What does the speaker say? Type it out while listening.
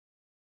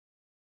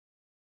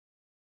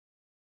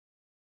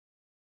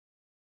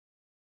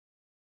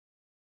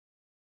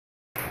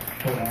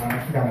Hold on, I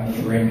forgot my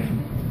drink.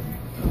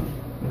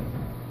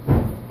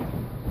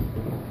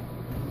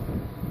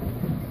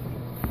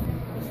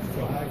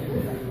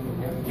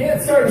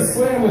 Can't start a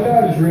slam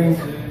without a drink.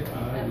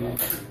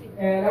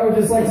 And I would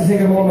just like to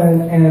take a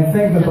moment and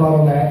thank the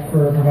Bottleneck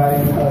for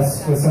providing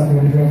us with something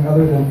to drink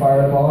other than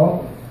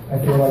Fireball. I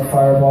feel like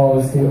Fireball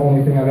is the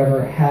only thing I've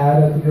ever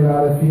had at the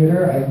Granada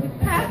Theater.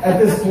 At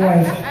this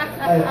point,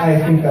 I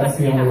think that's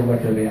the only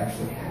liquor they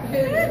actually have.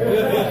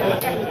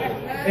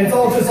 It's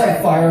all just like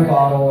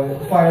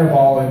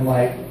Fireball and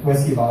like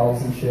whiskey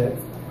bottles and shit.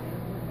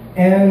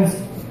 And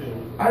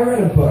I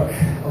read a book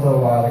a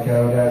little while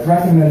ago that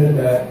recommended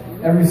that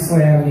every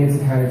slam needs a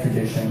kind of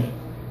tradition.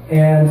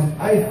 And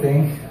I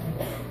think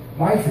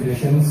my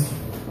traditions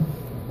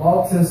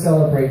ought to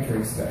celebrate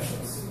drink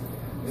specials.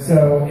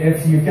 So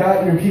if you've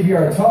got your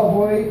PBR Tall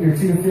Boy, your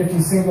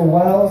 250 Single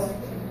Wells,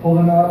 hold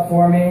them up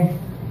for me.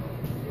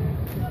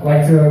 I'd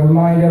like to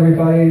remind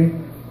everybody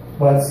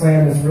what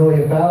slam is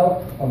really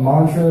about, a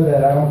mantra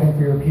that I don't think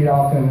we repeat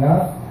often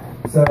enough.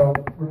 So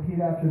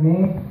repeat after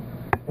me.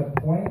 The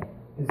point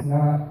is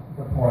not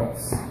the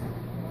points.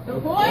 The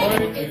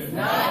point is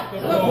not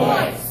the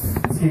points.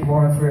 Let's keep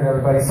going through it,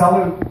 everybody.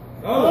 Salute.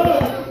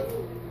 Oh.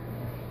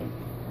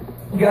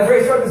 You guys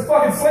ready to start this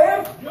fucking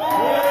slam?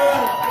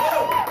 Yeah.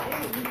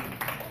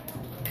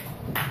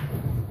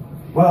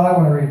 Well, I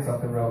want to read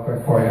something real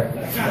quick for you.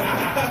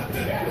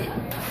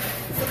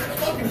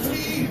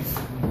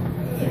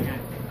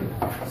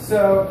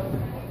 So,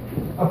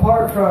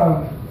 apart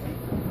from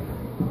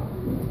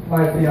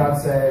my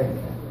fiance,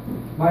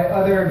 my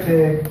other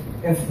big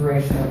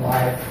inspiration in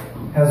life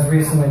has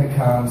recently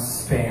become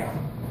spam.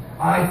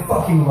 I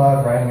fucking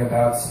love writing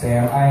about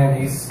spam. I am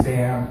a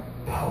spam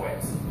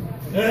poet.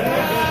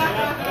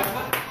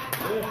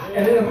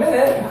 And in a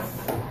minute,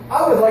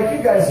 I would like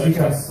you guys to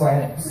become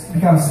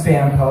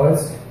spam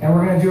poets, and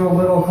we're going to do a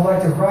little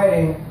collective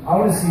writing. I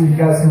want to see if you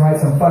guys can write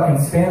some fucking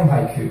spam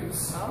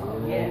haikus.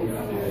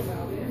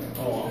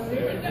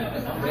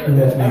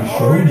 Let me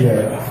show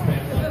you.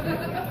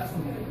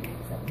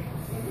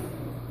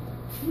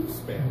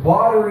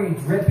 Watery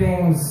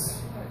drippings,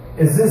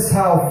 is this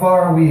how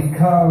far we've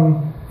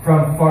come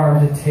from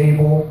farm to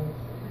table?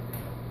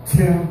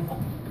 2,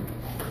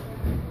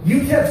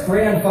 you kept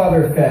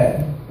grandfather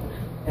fed,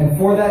 and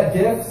for that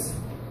gift,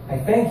 I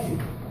thank you.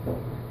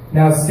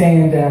 Now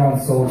stand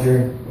down,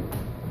 soldier.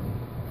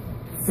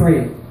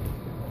 3,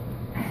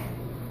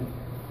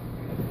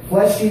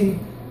 fleshy,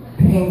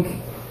 pink,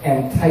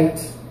 and tight.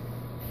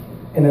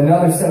 In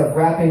another set of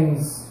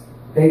wrappings,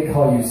 they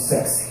call you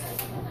sexy.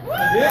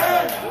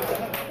 Yeah!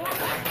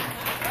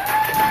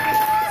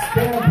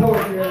 Spam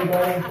poetry,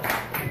 everybody.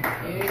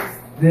 Is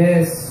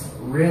this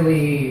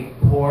really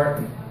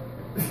pork?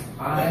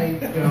 I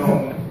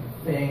don't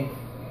think.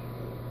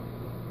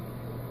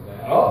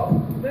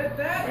 Oh. That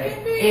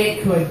can be.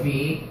 It could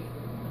be.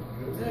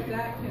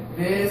 That can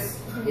be. This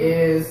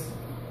is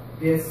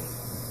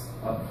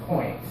a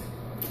point.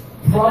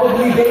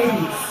 Probably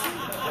babies.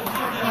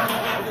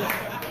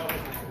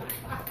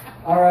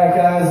 Alright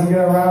guys, I'm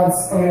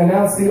gonna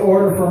announce the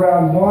order for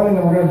round 1, and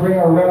then we're gonna bring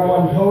our round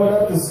 1 poet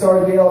up to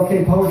start the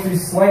LFK Poetry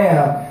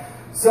Slam.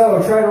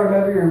 So try to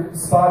remember your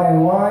spot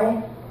in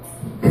line.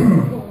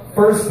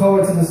 First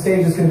poet to the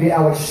stage is gonna be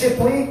Alex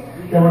Shipley.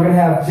 Then we're gonna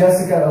have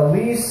Jessica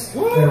Elise,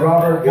 then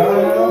Robert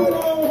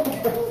Gano,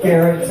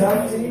 Garrett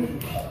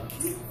Tufty,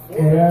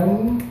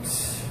 and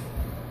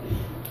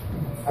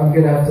I'm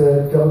gonna have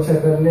to double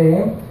check that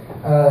name.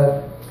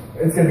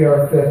 It's gonna be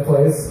our 5th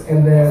place,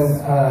 and then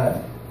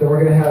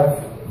we're gonna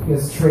have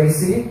Miss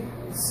Tracy,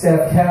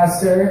 Steph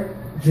Castor,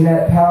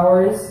 Jeanette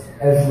Powers,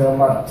 Edna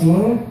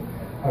Martin,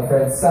 our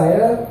friend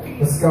Saya,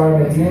 Oscar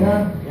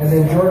Medina, and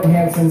then Jordan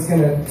Hanson's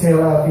gonna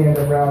tail out the end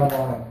of round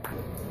 1.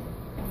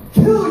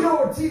 Kill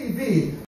your TV!